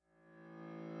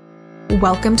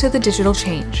Welcome to The Digital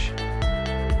Change,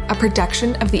 a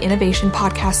production of the Innovation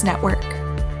Podcast Network.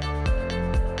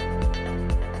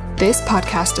 This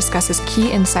podcast discusses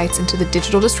key insights into the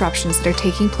digital disruptions that are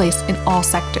taking place in all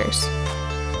sectors.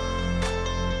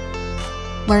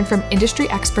 Learn from industry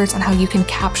experts on how you can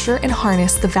capture and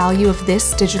harness the value of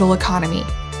this digital economy.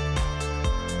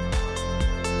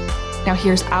 Now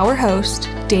here's our host,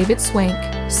 David Swank,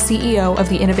 CEO of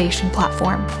the Innovation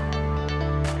Platform.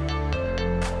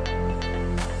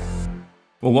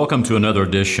 Well, welcome to another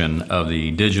edition of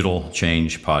the Digital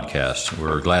Change Podcast.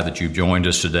 We're glad that you've joined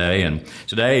us today. And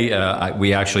today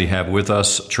we actually have with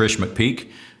us Trish McPeak,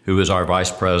 who is our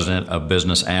Vice President of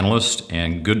Business Analyst.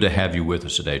 And good to have you with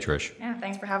us today, Trish. Yeah,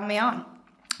 thanks for having me on.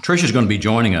 Trish is going to be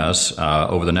joining us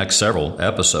over the next several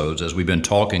episodes as we've been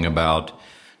talking about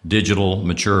digital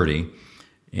maturity.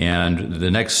 And the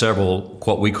next several,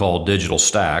 what we call digital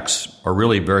stacks, are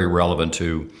really very relevant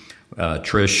to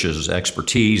Trish's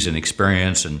expertise and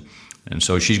experience, and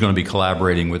so she's going to be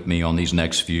collaborating with me on these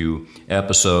next few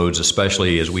episodes,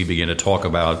 especially as we begin to talk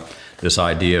about this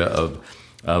idea of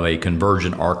a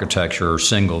convergent architecture,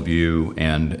 single view,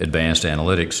 and advanced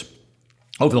analytics.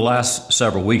 Over the last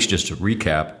several weeks, just to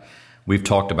recap, we've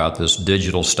talked about this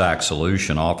digital stack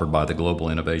solution offered by the Global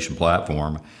Innovation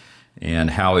Platform and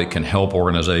how it can help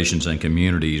organizations and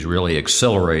communities really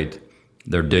accelerate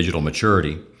their digital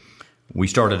maturity. We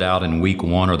started out in week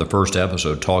one, or the first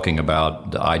episode, talking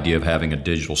about the idea of having a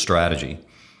digital strategy,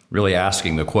 really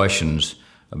asking the questions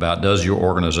about, does your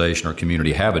organization or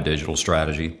community have a digital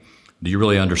strategy? Do you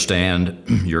really understand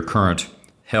your current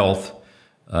health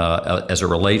as it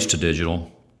relates to digital?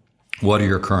 What are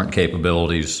your current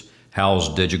capabilities?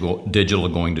 How's digital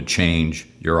going to change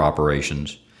your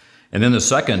operations? And then the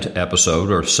second episode,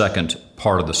 or second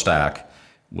part of the stack,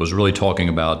 was really talking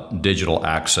about digital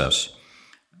access.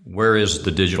 Where is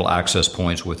the digital access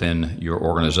points within your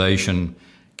organization?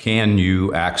 Can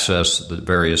you access the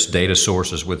various data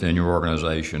sources within your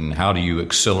organization? How do you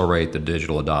accelerate the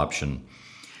digital adoption?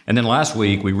 And then last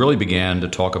week, we really began to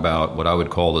talk about what I would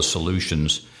call the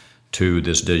solutions to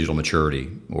this digital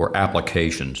maturity, or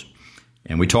applications.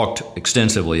 And we talked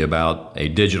extensively about a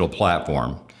digital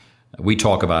platform. We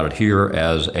talk about it here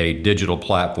as a digital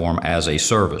platform as a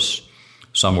service.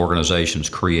 Some organizations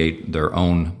create their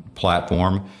own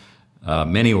platform.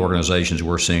 Many organizations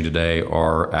we're seeing today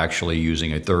are actually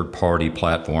using a third-party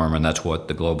platform, and that's what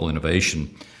the Global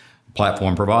Innovation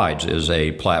Platform provides, is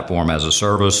a platform as a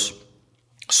service,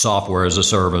 software as a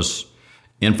service,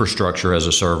 infrastructure as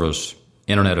a service,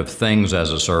 Internet of Things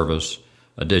as a service,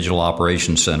 a digital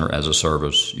operations center as a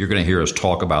service. You're going to hear us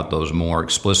talk about those more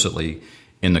explicitly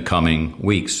in the coming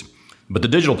weeks. But the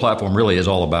digital platform really is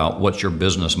all about what's your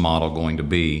business model going to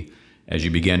be as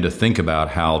you begin to think about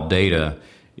how data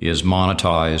is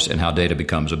monetized and how data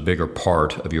becomes a bigger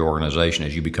part of your organization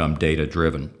as you become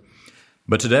data-driven.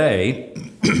 But today,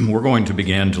 we're going to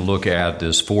begin to look at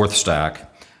this fourth stack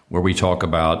where we talk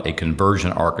about a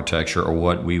convergent architecture, or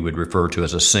what we would refer to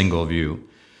as a single view.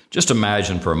 Just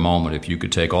imagine for a moment if you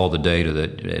could take all the data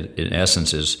that in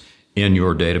essence is in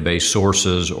your database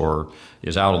sources, or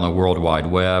is out on the World Wide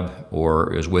Web,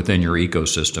 or is within your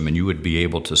ecosystem, and you would be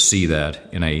able to see that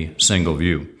in a single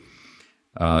view.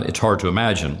 It's hard to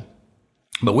imagine,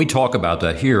 but we talk about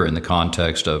that here in the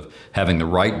context of having the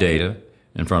right data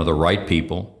in front of the right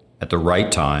people at the right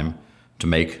time to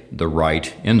make the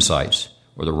right insights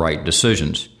or the right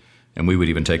decisions. And we would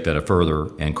even take that further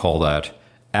and call that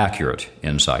accurate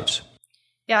insights.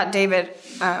 Yeah, David,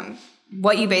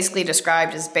 what you basically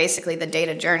described is basically the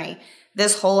data journey.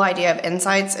 This whole idea of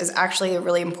insights is actually a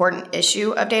really important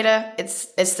issue of data.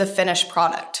 It's the finished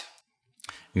product.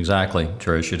 Exactly,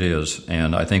 Trish, it is.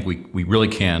 And I think we really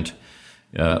can't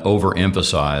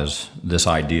overemphasize this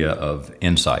idea of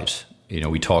insights.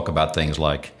 We talk about things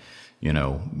like,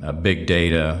 big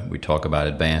data. We talk about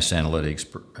advanced analytics,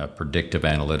 predictive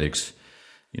analytics.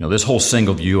 This whole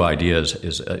single view idea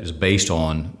is based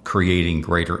on creating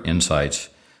greater insights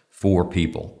for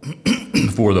people,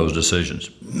 for those decisions.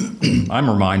 I'm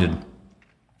reminded,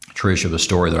 Trish, of a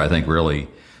story that I think really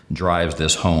drives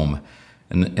this home.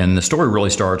 And the story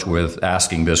really starts with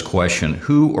asking this question: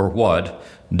 who or what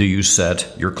do you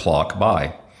set your clock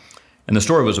by? And the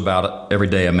story was about every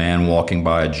day a man walking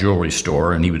by a jewelry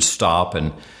store, and he would stop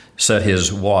and set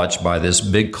his watch by this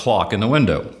big clock in the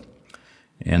window.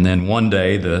 And then one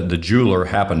day the jeweler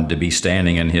happened to be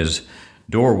standing in his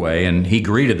doorway, and he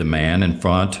greeted the man in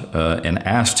front and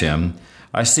asked him,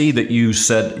 "I see that you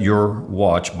set your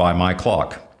watch by my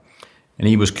clock." And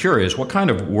he was curious, what kind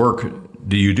of work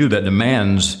do you do that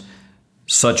demands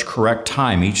such correct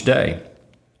time each day?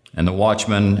 And the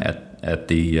watchman at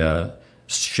the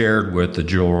shared with the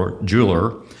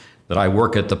jeweler that I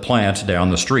work at the plant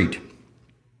down the street.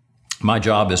 My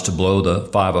job is to blow the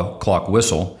 5 o'clock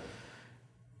whistle.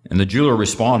 And the jeweler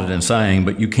responded in saying,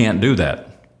 "But you can't do that.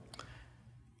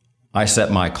 I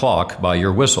set my clock by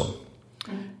your whistle."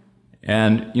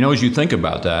 And, as you think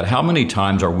about that, how many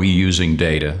times are we using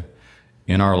data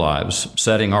in our lives,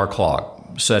 setting our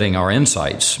clock, setting our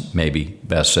insights, maybe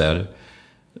best said,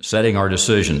 setting our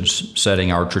decisions,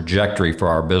 setting our trajectory for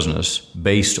our business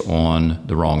based on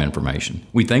the wrong information?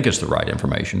 We think it's the right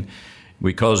information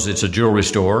because it's a jewelry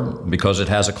store, because it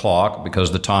has a clock,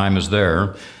 because the time is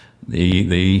there.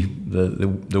 The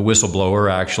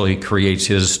whistleblower actually creates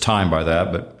his time by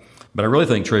that. But I really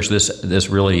think, Trish, this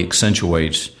really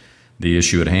accentuates the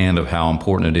issue at hand of how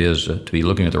important it is to be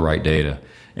looking at the right data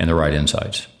and the right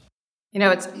insights.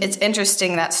 It's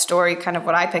interesting, that story, kind of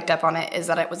what I picked up on it is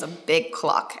that it was a big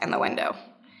clock in the window.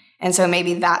 And so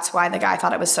maybe that's why the guy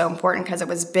thought it was so important, because it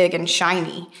was big and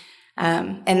shiny.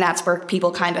 And that's where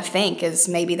people kind of think, is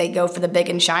maybe they go for the big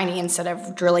and shiny instead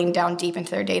of drilling down deep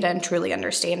into their data and truly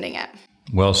understanding it.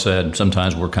 Well said.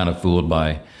 Sometimes we're kind of fooled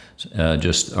by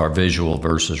just our visual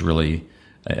versus really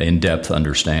in-depth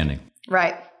understanding.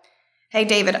 Right. Hey,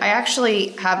 David, I actually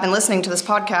have been listening to this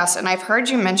podcast, and I've heard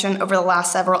you mention over the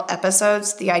last several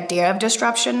episodes the idea of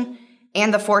disruption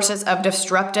and the forces of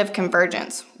disruptive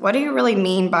convergence. What do you really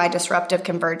mean by disruptive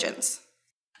convergence?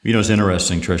 It's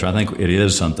interesting, Trish. I think it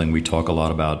is something we talk a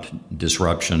lot about,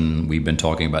 disruption. We've been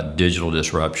talking about digital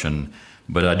disruption,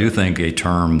 but I do think a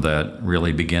term that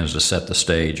really begins to set the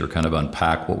stage or kind of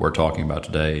unpack what we're talking about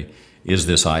today is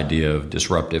this idea of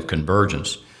disruptive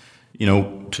convergence.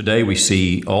 Today we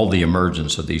see all the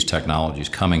emergence of these technologies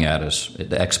coming at us at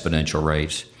exponential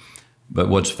rates. But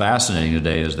what's fascinating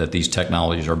today is that these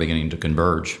technologies are beginning to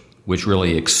converge, which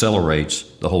really accelerates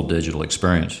the whole digital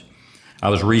experience. I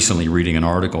was recently reading an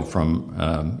article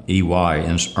from EY,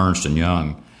 Ernst &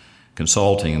 Young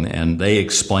Consulting, and they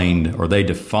explained, or they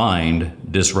defined,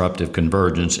 disruptive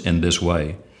convergence in this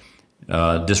way.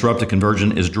 Disruptive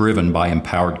convergence is driven by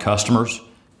empowered customers,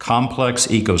 complex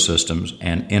ecosystems,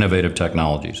 and innovative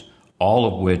technologies, all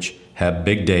of which have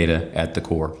big data at the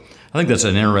core. I think that's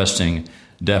an interesting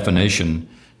definition,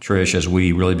 Trish, as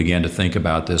we really began to think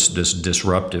about this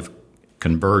disruptive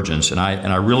convergence. And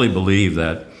I really believe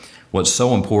that what's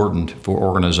so important for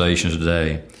organizations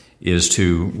today is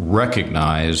to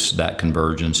recognize that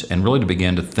convergence and really to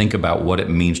begin to think about what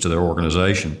it means to their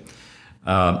organization.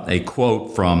 A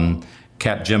quote from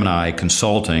Capgemini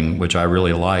Consulting, which I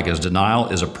really like, is denial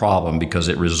is a problem because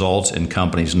it results in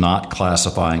companies not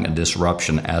classifying a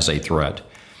disruption as a threat.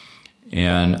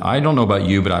 And I don't know about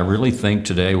you, but I really think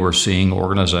today we're seeing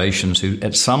organizations who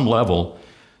at some level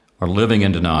are living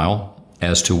in denial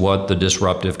as to what the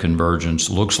disruptive convergence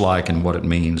looks like and what it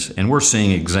means. And we're seeing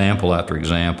example after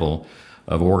example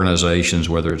of organizations,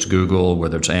 whether it's Google,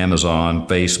 whether it's Amazon,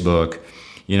 Facebook.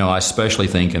 I especially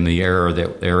think in the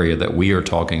area that we are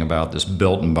talking about, this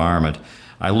built environment,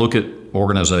 I look at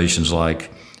organizations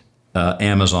like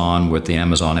Amazon with the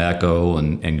Amazon Echo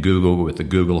and Google with the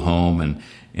Google Home,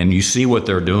 and you see what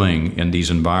they're doing in these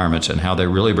environments and how they're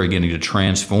really beginning to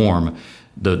transform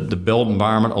the built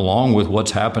environment along with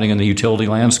what's happening in the utility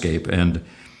landscape. And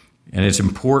it's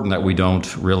important that we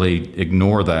don't really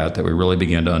ignore that we really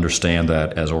begin to understand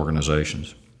that as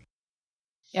organizations.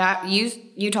 Yeah,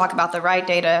 you talk about the right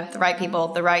data, the right people,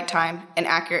 the right time, and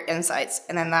accurate insights.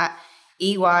 And then that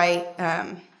EY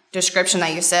description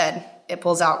that you said, it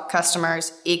pulls out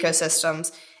customers,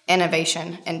 ecosystems,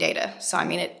 innovation, and data. So,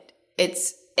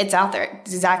 it's out there.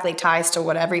 It exactly ties to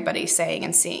what everybody's saying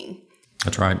and seeing.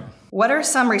 That's right. What are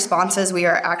some responses we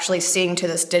are actually seeing to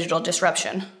this digital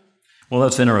disruption? Well,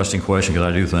 that's an interesting question, because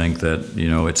I do think that,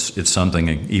 it's something,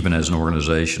 even as an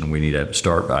organization, we need to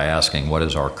start by asking, what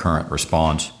is our current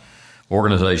response?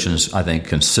 Organizations, I think,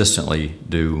 consistently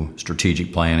do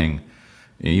strategic planning,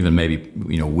 even maybe,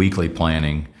 weekly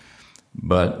planning.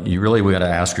 But we got to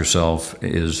ask yourself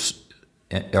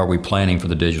are we planning for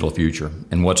the digital future?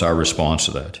 And what's our response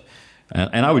to that?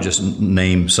 And I would just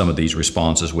name some of these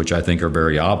responses, which I think are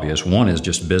very obvious. One is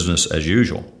just business as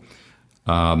usual.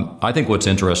 I think what's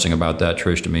interesting about that,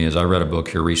 Trish, to me, is I read a book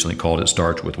here recently called It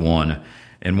Starts With One.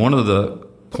 And one of the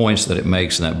points that it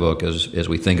makes in that book is, as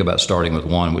we think about starting with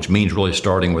one, which means really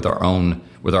starting with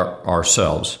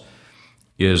ourselves,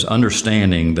 is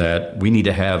understanding that we need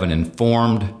to have an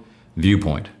informed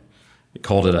viewpoint. It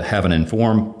called it have an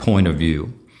informed point of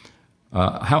view.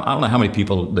 I don't know how many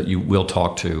people that you will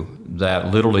talk to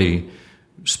that literally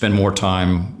spend more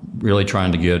time really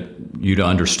trying to get you to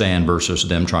understand versus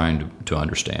them trying to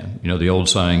understand. The old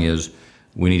saying is,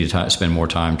 we need to spend more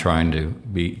time trying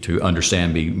to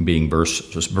understand being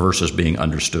versus being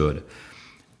understood.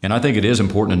 And I think it is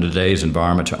important in today's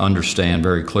environment to understand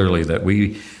very clearly that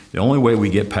the only way we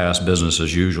get past business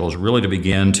as usual is really to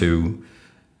begin to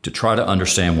try to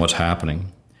understand what's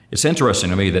happening. It's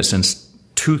interesting to me that since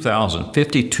 2000,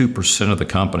 52% of the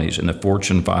companies in the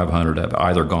Fortune 500 have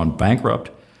either gone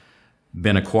bankrupt,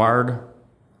 been acquired,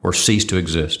 or ceased to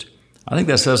exist. I think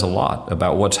that says a lot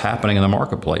about what's happening in the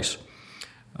marketplace.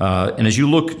 And as you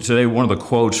look today, one of the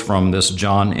quotes from this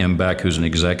John M. Beck, who's an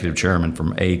executive chairman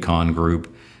from Acon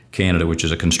Group Canada, which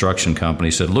is a construction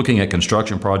company, said, looking at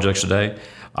construction projects today,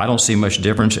 I don't see much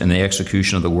difference in the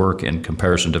execution of the work in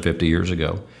comparison to 50 years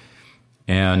ago.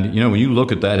 And, when you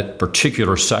look at that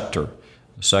particular sector,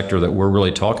 the sector that we're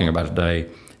really talking about today,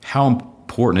 how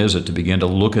important is it to begin to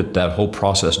look at that whole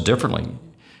process differently?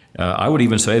 I would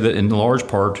even say that in large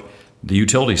part, the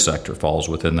utility sector falls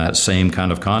within that same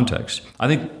kind of context. I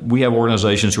think we have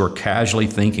organizations who are casually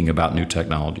thinking about new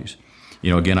technologies.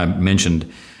 Again, I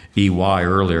mentioned EY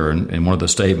earlier, and one of the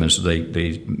statements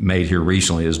they made here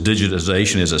recently is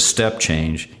digitization is a step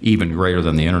change even greater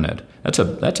than the internet.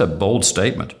 That's a bold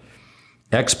statement.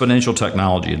 Exponential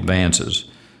technology advances,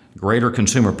 greater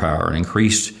consumer power, and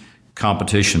increased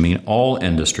competition mean all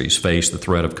industries face the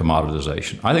threat of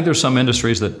commoditization. I think there's some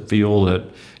industries that feel that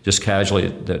just casually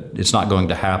that it's not going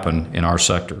to happen in our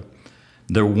sector.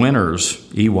 The winners,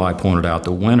 EY pointed out,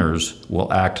 the winners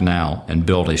will act now and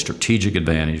build a strategic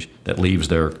advantage that leaves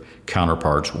their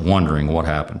counterparts wondering what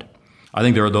happened. I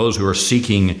think there are those who are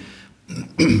seeking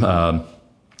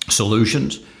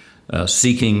solutions,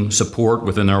 seeking support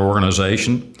within their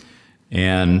organization.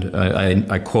 And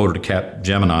I quoted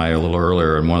Capgemini a little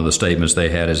earlier, and one of the statements they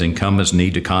had is incumbents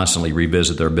need to constantly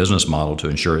revisit their business model to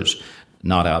ensure it's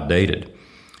not outdated.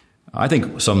 I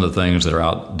think some of the things that are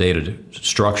outdated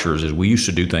structures is we used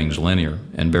to do things linear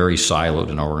and very siloed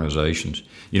in organizations.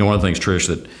 One of the things, Trish,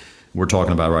 that we're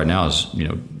talking about right now is,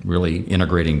 really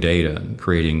integrating data and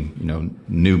creating,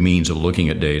 new means of looking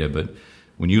at data. But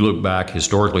when you look back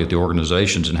historically at the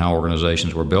organizations and how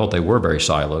organizations were built, they were very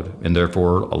siloed, and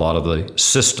therefore a lot of the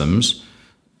systems,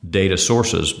 data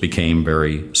sources became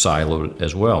very siloed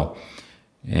as well.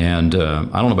 And I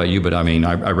don't know about you, but I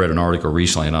read an article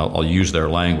recently, and I'll use their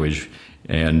language,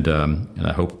 and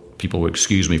I hope people will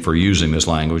excuse me for using this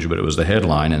language, but it was the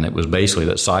headline, and it was basically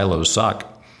that silos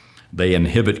suck. They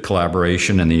inhibit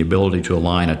collaboration and the ability to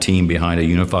align a team behind a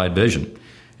unified vision.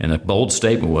 And the bold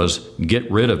statement was,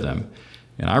 get rid of them.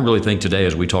 And I really think today,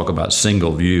 as we talk about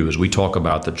single view, as we talk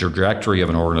about the trajectory of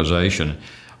an organization,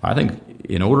 I think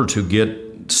in order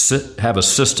to have a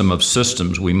system of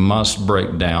systems, we must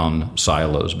break down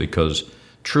silos, because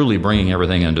truly bringing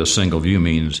everything into a single view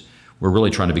means we're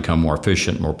really trying to become more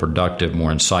efficient, more productive,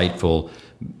 more insightful.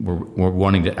 We're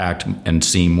wanting to act and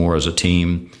seem more as a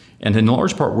team. And in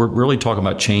large part, we're really talking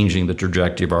about changing the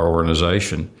trajectory of our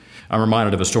organization. I'm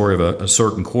reminded of a story of a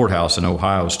certain courthouse in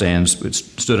Ohio. It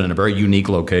stood in a very unique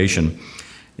location.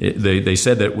 They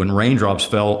said that when raindrops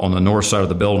fell on the north side of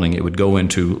the building, it would go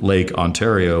into Lake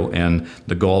Ontario and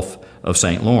the Gulf of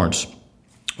St. Lawrence,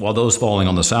 while those falling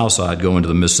on the south side go into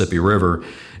the Mississippi River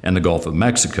and the Gulf of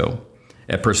Mexico.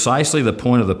 At precisely the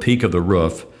point of the peak of the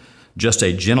roof, just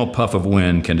a gentle puff of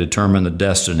wind can determine the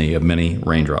destiny of many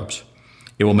raindrops.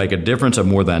 It will make a difference of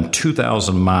more than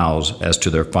 2,000 miles as to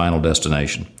their final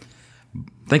destination.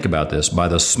 Think about this. By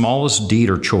the smallest deed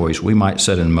or choice, we might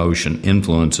set in motion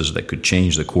influences that could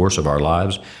change the course of our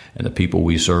lives and the people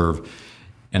we serve.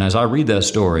 And as I read that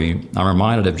story, I'm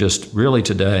reminded of just really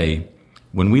today,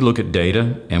 when we look at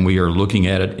data and we are looking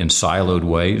at it in siloed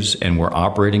ways and we're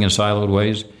operating in siloed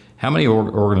ways, how many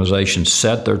organizations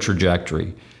set their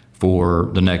trajectory for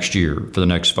the next year, for the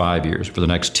next 5 years, for the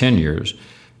next 10 years,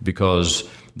 because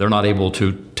they're not able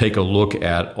to take a look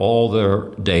at all their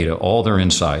data, all their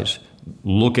insights,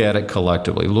 look at it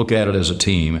collectively, look at it as a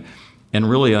team, and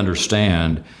really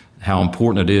understand how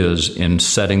important it is in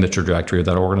setting the trajectory of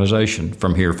that organization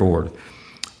from here forward.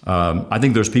 I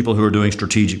think there's people who are doing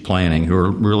strategic planning, who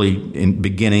are really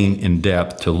beginning in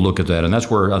depth to look at that. And that's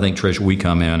where I think, Trish, we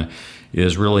come in,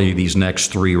 is really these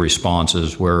next three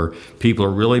responses where people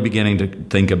are really beginning to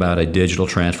think about a digital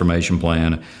transformation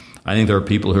plan. I think there are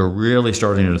people who are really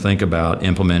starting to think about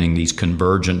implementing these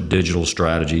convergent digital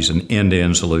strategies, an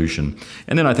end-to-end solution.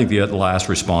 And then I think the last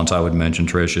response I would mention,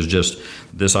 Trish, is just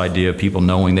this idea of people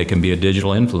knowing they can be a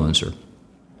digital influencer.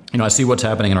 I see what's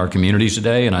happening in our communities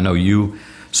today, and I know you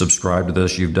subscribe to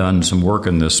this. You've done some work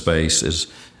in this space.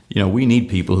 We need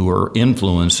people who are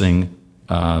influencing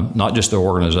not just their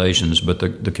organizations, but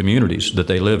the communities that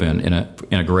they live in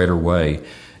a greater way.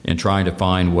 and trying to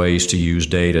find ways to use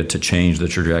data to change the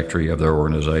trajectory of their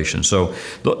organization. So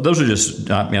those are just,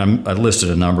 I listed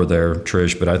a number there,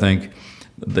 Trish, but I think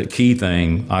the key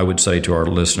thing I would say to our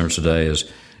listeners today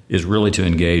is really to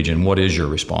engage in what is your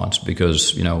response,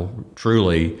 because,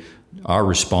 truly our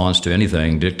response to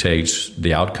anything dictates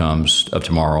the outcomes of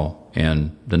tomorrow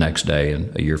and the next day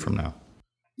and a year from now.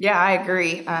 Yeah, I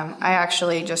agree. I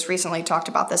actually just recently talked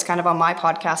about this kind of on my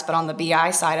podcast, but on the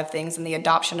BI side of things and the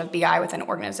adoption of BI within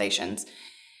organizations.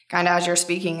 Kind of as you're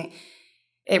speaking,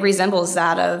 it resembles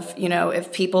that of,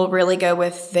 if people really go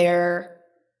with their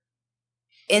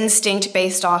instinct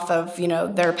based off of,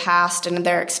 their past and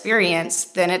their experience,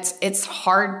 then it's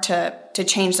hard to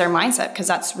change their mindset because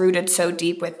that's rooted so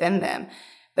deep within them.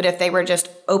 But if they were just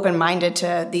open-minded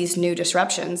to these new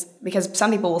disruptions, because some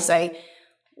people will say,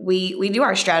 we do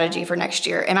our strategy for next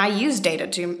year, and I use data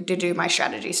to do my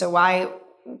strategy. So why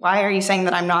are you saying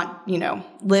that I'm not,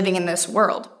 living in this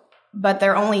world? But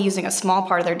they're only using a small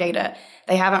part of their data.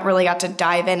 They haven't really got to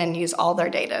dive in and use all their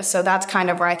data. So that's kind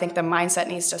of where I think the mindset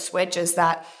needs to switch, is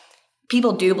that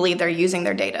people do believe they're using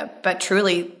their data, but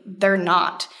truly they're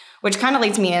not, which kind of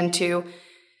leads me into,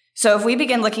 so if we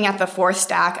begin looking at the fourth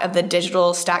stack of the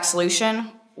digital stack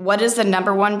solution, what is the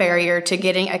number one barrier to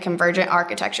getting a convergent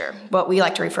architecture, what we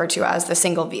like to refer to as the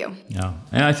single view? Yeah.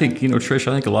 And I think, Trish,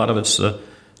 I think a lot of it's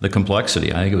the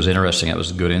complexity. I think it was interesting. That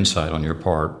was a good insight on your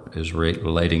part, is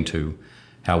relating to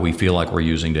how we feel like we're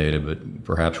using data, but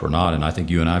perhaps we're not. And I think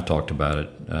you and I have talked about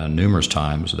it numerous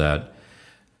times, that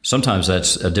sometimes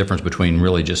that's a difference between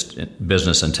really just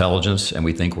business intelligence, and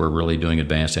we think we're really doing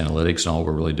advanced analytics, and all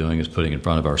we're really doing is putting in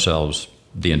front of ourselves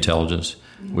the intelligence,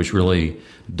 which really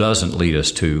doesn't lead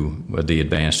us to the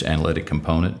advanced analytic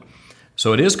component.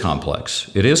 So it is complex.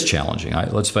 It is challenging.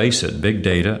 Let's face it, big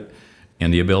data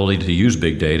and the ability to use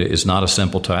big data is not a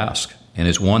simple task. And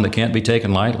it's one that can't be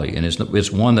taken lightly. And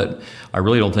it's one that I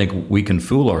really don't think we can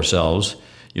fool ourselves.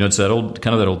 It's that old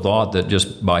thought that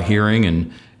just by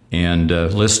hearing and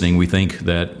listening, we think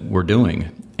that we're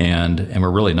doing. And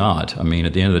we're really not. I mean,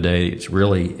 at the end of the day, it's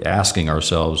really asking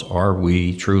ourselves, are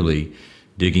we truly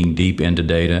digging deep into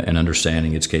data and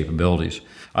understanding its capabilities?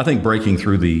 I think breaking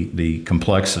through the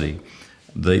complexity,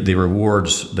 the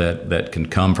rewards that can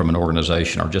come from an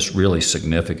organization are just really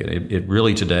significant. It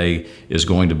really today is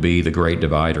going to be the great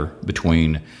divider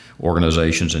between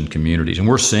organizations and communities. And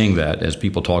we're seeing that as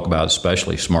people talk about,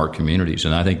 especially smart communities.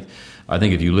 And I think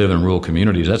if you live in rural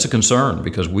communities, that's a concern,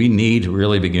 because we need to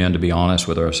really begin to be honest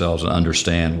with ourselves and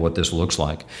understand what this looks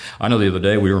like. I know the other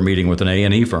day we were meeting with an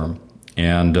A&E firm,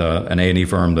 and an A&E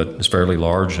firm that is fairly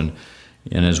large, and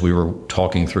as we were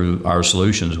talking through our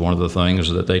solutions, one of the things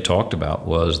that they talked about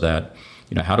was that,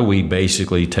 how do we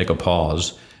basically take a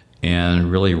pause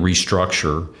and really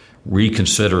reconsider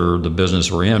the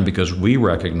business we're in, because we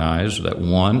recognize that,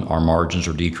 one, our margins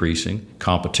are decreasing,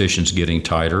 competition's getting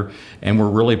tighter, and we're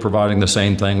really providing the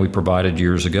same thing we provided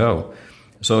years ago.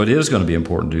 So it is going to be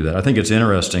important to do that. I think it's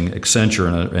interesting,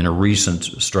 Accenture in a recent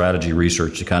strategy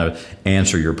research, to kind of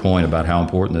answer your point about how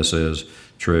important this is,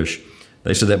 Trish,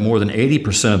 they said that more than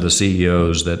 80% of the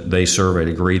CEOs that they surveyed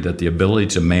agreed that the ability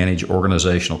to manage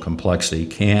organizational complexity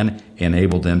can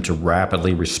enable them to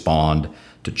rapidly respond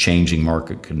to changing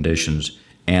market conditions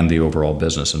and the overall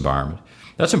business environment.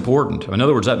 That's important. In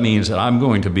other words, that means that I'm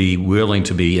going to be willing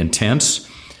to be intense.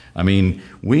 I mean,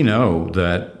 we know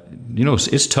that,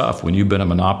 it's tough when you've been a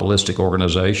monopolistic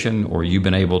organization, or you've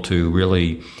been able to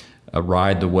really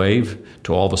ride the wave,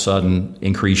 to all of a sudden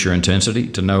increase your intensity,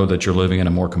 to know that you're living in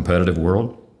a more competitive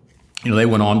world. They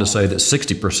went on to say that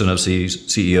 60% of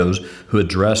CEOs who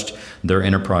addressed their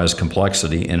enterprise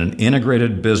complexity in an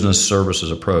integrated business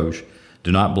services approach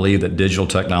do not believe that digital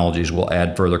technologies will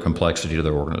add further complexity to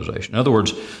their organization. In other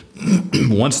words,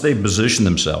 once they position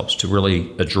themselves to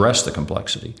really address the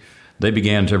complexity, they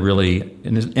began to really,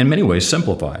 in many ways,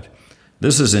 simplify it.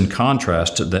 This is in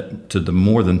contrast to the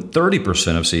more than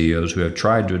 30% of CEOs who have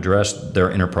tried to address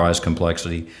their enterprise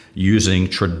complexity using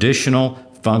traditional,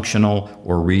 functional,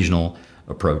 or regional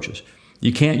approaches.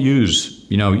 You can't use,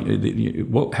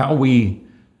 what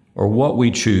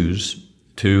we choose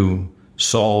to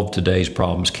solve today's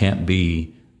problems can't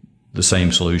be the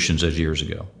same solutions as years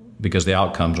ago, because the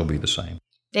outcomes will be the same.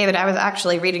 David, I was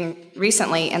actually reading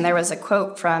recently, and there was a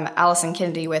quote from Allison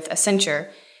Kennedy with Accenture,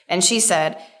 and she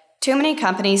said, "Too many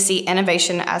companies see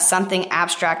innovation as something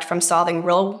abstract from solving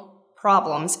real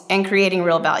problems and creating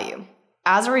real value.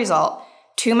 As a result,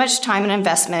 too much time and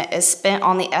investment is spent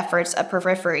on the efforts of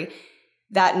periphery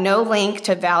that no link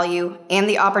to value and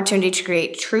the opportunity to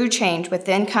create true change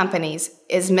within companies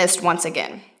is missed once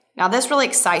again." Now, this really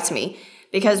excites me,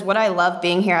 because what I love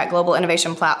being here at Global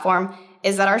Innovation Platform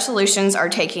is that our solutions are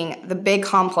taking the big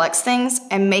complex things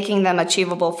and making them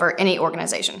achievable for any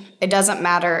organization. It doesn't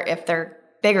matter if they're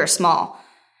big or small.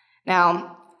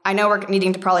 Now, I know we're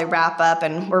needing to probably wrap up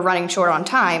and we're running short on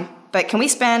time, but can we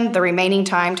spend the remaining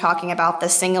time talking about the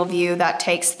single view that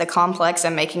takes the complex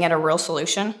and making it a real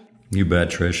solution? You bet,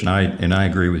 Trish. And I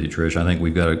agree with you, Trish. I think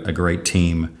we've got a great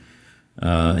team,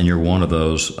 and you're one of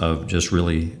those, of just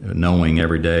really knowing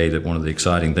every day that one of the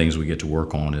exciting things we get to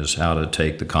work on is how to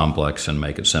take the complex and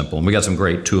make it simple. And we got some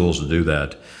great tools to do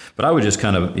that. But I would just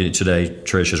kind of, today,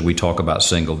 Trish, as we talk about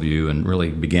single view and really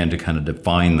begin to kind of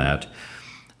define that,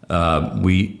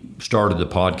 we started the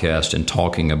podcast in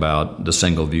talking about the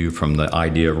single view from the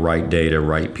idea of right data,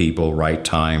 right people, right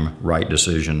time, right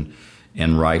decision,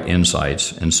 and right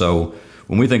insights. And so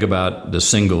when we think about the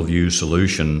single view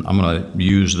solution, I'm going to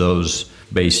use those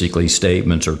basically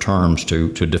statements or terms to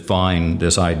define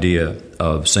this idea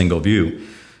of single view.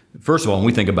 First of all, when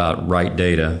we think about right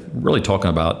data, we're really talking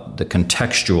about the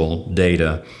contextual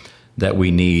data that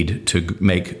we need to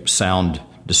make sound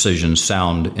decisions,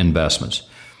 sound investments.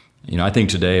 I think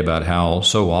today about how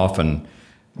so often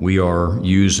we are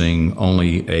using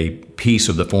only a piece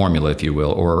of the formula, if you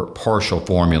will, or partial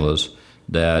formulas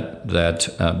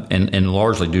and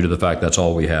largely due to the fact that's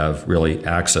all we have really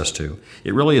access to.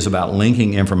 It really is about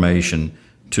linking information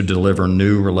to deliver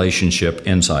new relationship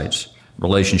insights,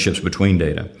 relationships between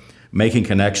data, making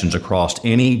connections across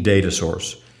any data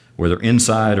source, whether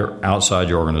inside or outside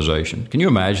your organization. Can you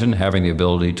imagine having the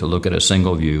ability to look at a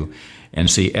single view and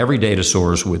see every data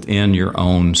source within your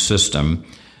own systems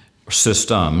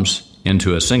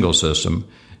into a single system,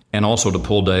 and also to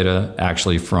pull data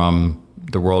actually from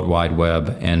the World Wide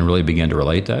Web and really begin to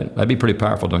relate that? That'd be pretty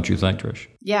powerful, don't you think, Trish?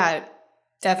 Yeah, it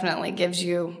definitely gives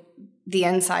you the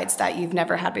insights that you've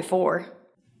never had before.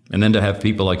 And then to have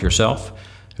people like yourself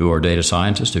who are data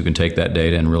scientists who can take that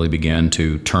data and really begin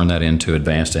to turn that into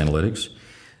advanced analytics.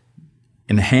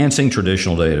 Enhancing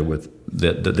traditional data with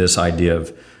this idea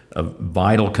of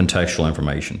vital contextual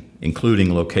information,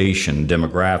 including location,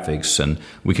 demographics, and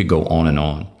we could go on and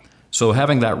on. So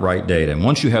having that right data, and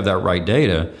once you have that right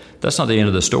data, that's not the end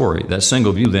of the story. That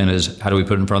single view then is, how do we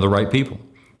put it in front of the right people?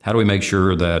 How do we make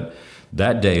sure that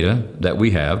that data that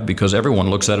we have, because everyone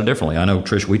looks at it differently. I know,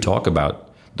 Trish, we talk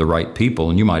about the right people,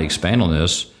 and you might expand on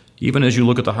this, even as you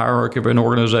look at the hierarchy of an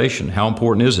organization. How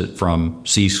important is it from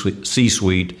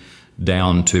C-suite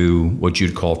down to what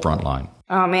you'd call frontline?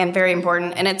 Oh man, very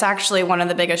important. And it's actually one of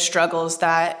the biggest struggles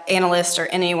that analysts or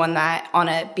anyone that on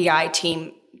a BI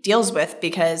team deals with,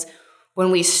 because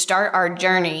when we start our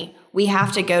journey, we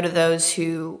have to go to those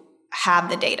who have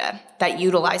the data, that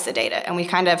utilize the data, and we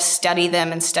kind of study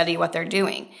them and study what they're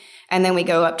doing. And then we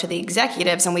go up to the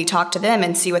executives and we talk to them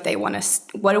and see what they want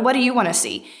to, what do you want to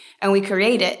see? And we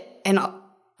create it. And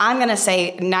I'm going to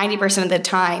say 90% of the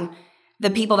time, the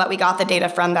people that we got the data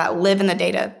from that live in the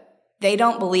data, they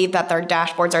don't believe that their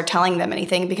dashboards are telling them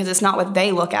anything, because it's not what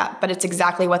they look at, but it's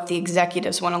exactly what the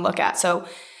executives want to look at. So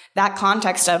that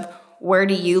context of where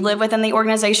do you live within the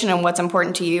organization and what's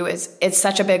important to you it's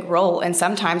such a big role. And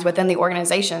sometimes within the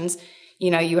organizations,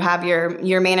 you have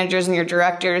your managers and your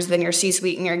directors, then your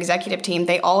C-suite and your executive team,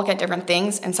 they all look at different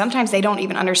things. And sometimes they don't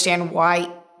even understand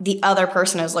why the other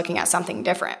person is looking at something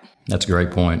different. That's a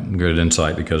great point, good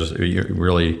insight, because you're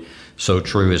really so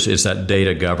true. It's that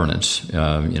data governance.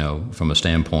 From a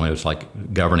standpoint, it's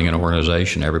like governing an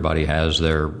organization. Everybody has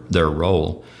their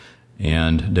role,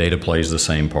 and data plays the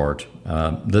same part.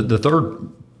 The third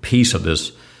piece of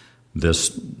this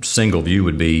single view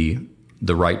would be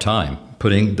the right time,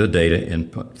 putting the data in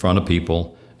front of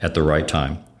people at the right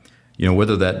time.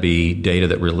 Whether that be data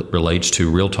that relates to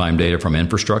real-time data from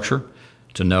infrastructure,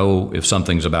 to know if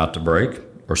something's about to break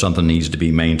or something needs to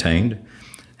be maintained,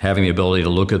 having the ability to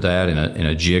look at that in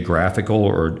a geographical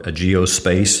or a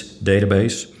geospace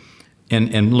database,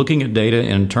 and looking at data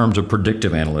in terms of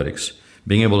predictive analytics,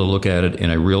 being able to look at it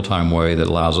in a real-time way that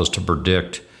allows us to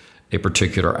predict a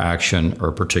particular action or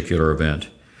a particular event.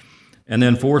 And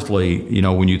then fourthly,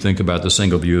 when you think about the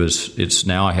single view, it's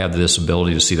now I have this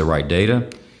ability to see the right data.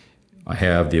 I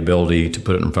have the ability to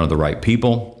put it in front of the right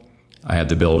people. I have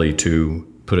the ability to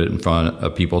put it in front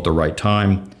of people at the right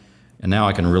time. And now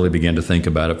I can really begin to think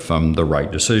about it from the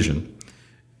right decision.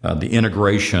 The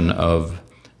integration of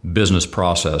business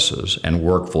processes and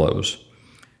workflows,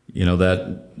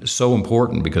 that is so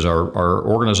important, because our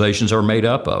organizations are made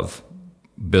up of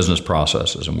business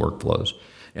processes and workflows.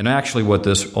 And actually what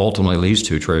this ultimately leads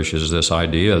to, Trish, is this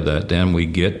idea that then we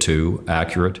get to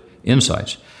accurate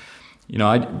insights.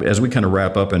 As we kind of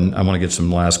wrap up, and I want to get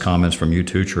some last comments from you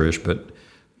too, Trish, but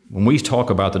when we talk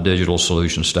about the digital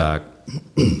solution stack,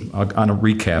 I'll kind of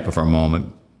recap it for a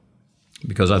moment.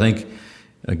 Because I think,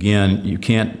 again, you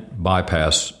can't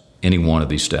bypass any one of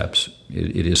these steps.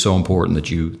 It is so important that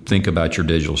you think about your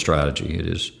digital strategy. It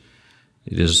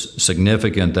is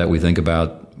significant that we think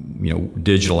about,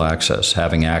 digital access,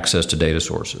 having access to data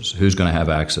sources. Who's going to have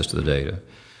access to the data?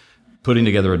 Putting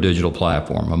together a digital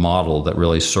platform, a model that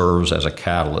really serves as a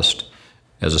catalyst,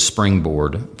 as a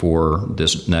springboard for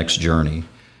this next journey.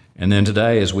 And then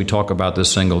today, as we talk about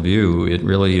this single view, it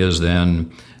really is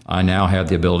then, I now have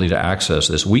the ability to access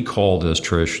this. We call this,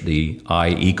 Trish, the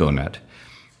iEconet.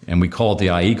 And we call it the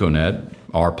iEconet,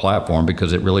 our platform,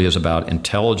 because it really is about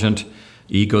intelligent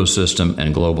ecosystem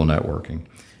and global networking.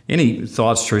 Any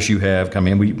thoughts, Trish, you have? I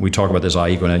mean, we talk about this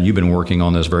iEconet, and you've been working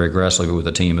on this very aggressively with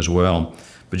the team as well,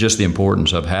 but just the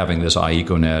importance of having this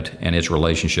iEconet and its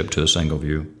relationship to a single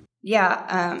view.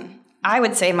 Yeah, I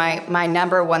would say my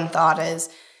number one thought is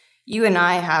you and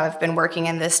I have been working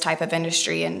in this type of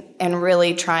industry and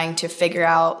really trying to figure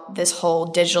out this whole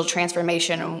digital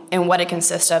transformation and what it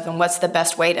consists of and what's the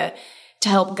best way to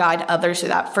help guide others through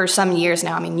that for some years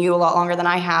now. I mean, you a lot longer than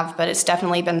I have, but it's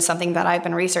definitely been something that I've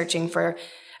been researching for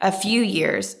a few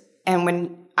years. And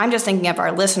when I'm just thinking of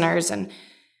our listeners, and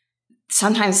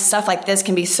sometimes stuff like this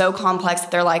can be so complex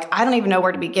that they're like, I don't even know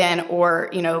where to begin.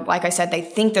 Or, like I said, they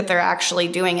think that they're actually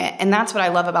doing it. And that's what I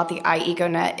love about the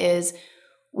iEconet is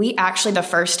the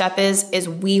first step is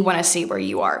we want to see where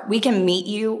you are. We can meet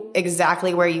you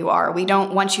exactly where you are. We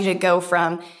don't want you to go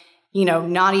from,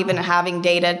 not even having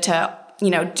data to,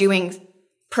 doing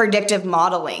predictive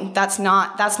modeling. That's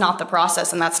not the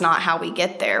process, and that's not how we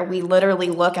get there. We literally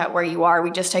look at where you are.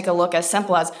 We just take a look as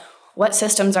simple as what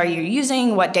systems are you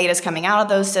using, what data is coming out of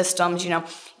those systems,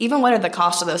 even what are the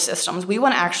costs of those systems. We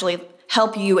want to actually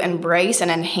help you embrace and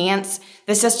enhance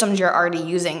the systems you're already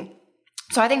using.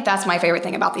 So I think that's my favorite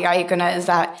thing about the iEconet is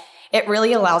that it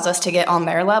really allows us to get on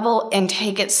their level and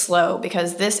take it slow,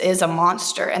 because this is a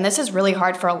monster and this is really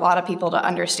hard for a lot of people to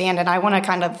understand. And I want to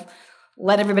kind of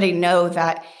let everybody know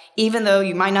that even though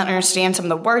you might not understand some of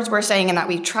the words we're saying and that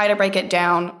we try to break it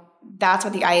down, that's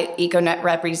what the iEconet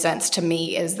represents to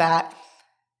me, is that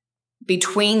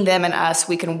between them and us,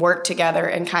 we can work together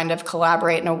and kind of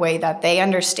collaborate in a way that they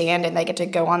understand and they get to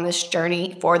go on this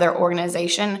journey for their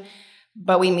organization,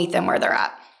 but we meet them where they're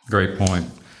at. Great point.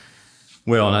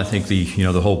 Well, and I think the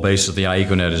whole base of the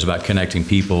iEconet is about connecting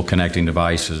people, connecting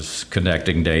devices,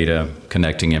 connecting data,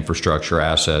 connecting infrastructure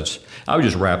assets. I would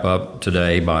just wrap up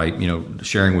today by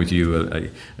sharing with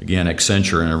you again,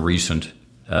 Accenture in a recent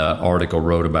article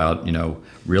wrote about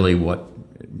really what,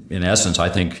 in essence, I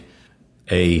think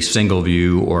a single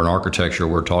view or an architecture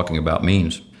we're talking about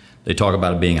means. They talk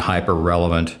about it being hyper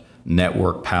relevant,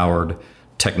 network powered,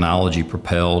 technology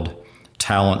propelled,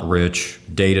 talent rich,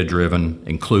 data driven,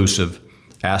 inclusive,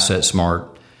 asset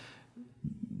smart.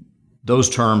 Those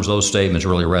terms, those statements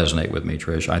really resonate with me,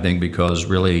 Trish. I think because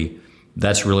really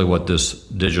that's really what this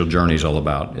digital journey is all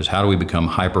about, is how do we become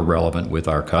hyper relevant with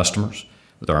our customers,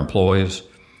 with our employees?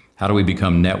 How do we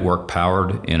become network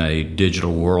powered in a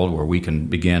digital world where we can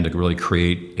begin to really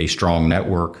create a strong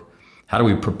network? How do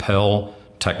we propel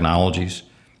technologies?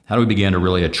 How do we begin to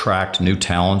really attract new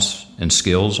talents and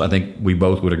skills? I think we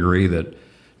both would agree that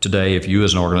today, if you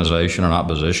as an organization are not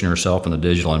positioning yourself in the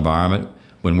digital environment,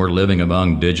 when we're living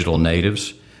among digital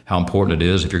natives, how important it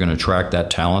is if you're going to attract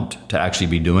that talent to actually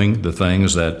be doing the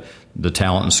things that the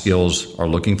talent and skills are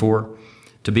looking for.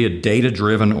 To be a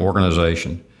data-driven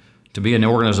organization, to be an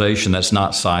organization that's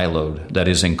not siloed, that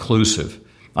is inclusive.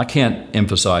 I can't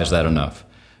emphasize that enough.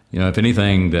 If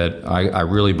anything that I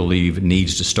really believe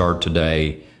needs to start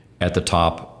today at the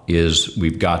top is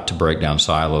we've got to break down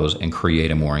silos and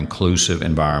create a more inclusive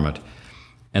environment.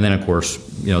 And then, of course,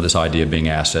 this idea of being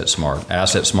asset smart.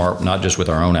 Asset smart, not just with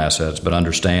our own assets, but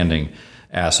understanding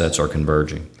assets are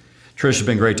converging. Trish, it's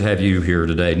been great to have you here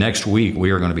today. Next week,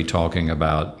 we are going to be talking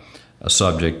about a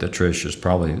subject that, Trish, is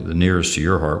probably the nearest to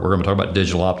your heart. We're going to talk about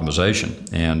digital optimization.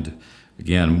 And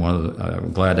again,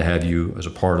 I'm glad to have you as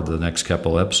a part of the next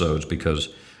couple episodes, because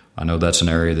I know that's an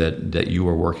area that you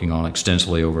are working on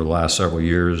extensively over the last several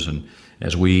years. And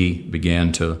as we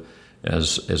begin to,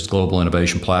 as Global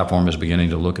Innovation Platform is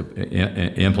beginning to look at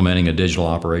implementing a digital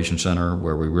operations center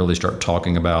where we really start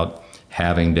talking about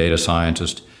having data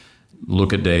scientists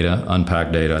look at data,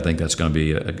 unpack data, I think that's going to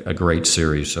be a great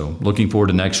series. So looking forward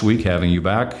to next week having you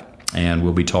back, and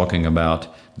we'll be talking about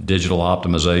digital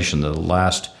optimization, the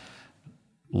last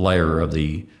layer of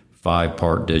the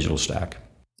 5-part digital stack.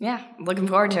 Yeah, looking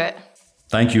forward to it.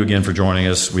 Thank you again for joining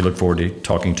us. We look forward to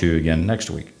talking to you again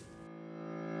next week.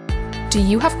 Do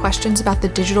you have questions about the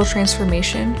digital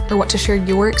transformation or want to share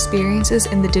your experiences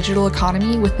in the digital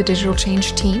economy with the Digital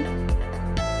Change team?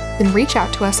 then reach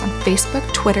out to us on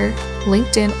Facebook, Twitter,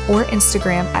 LinkedIn, or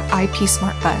Instagram at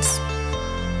IPSmartBuzz,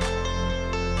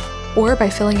 or by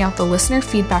filling out the listener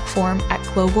feedback form at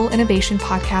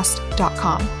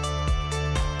globalinnovationpodcast.com.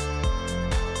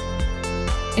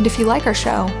 And if you like our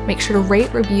show, make sure to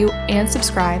rate, review, and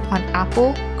subscribe on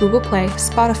Apple, Google Play,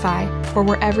 Spotify, or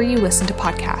wherever you listen to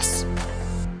podcasts.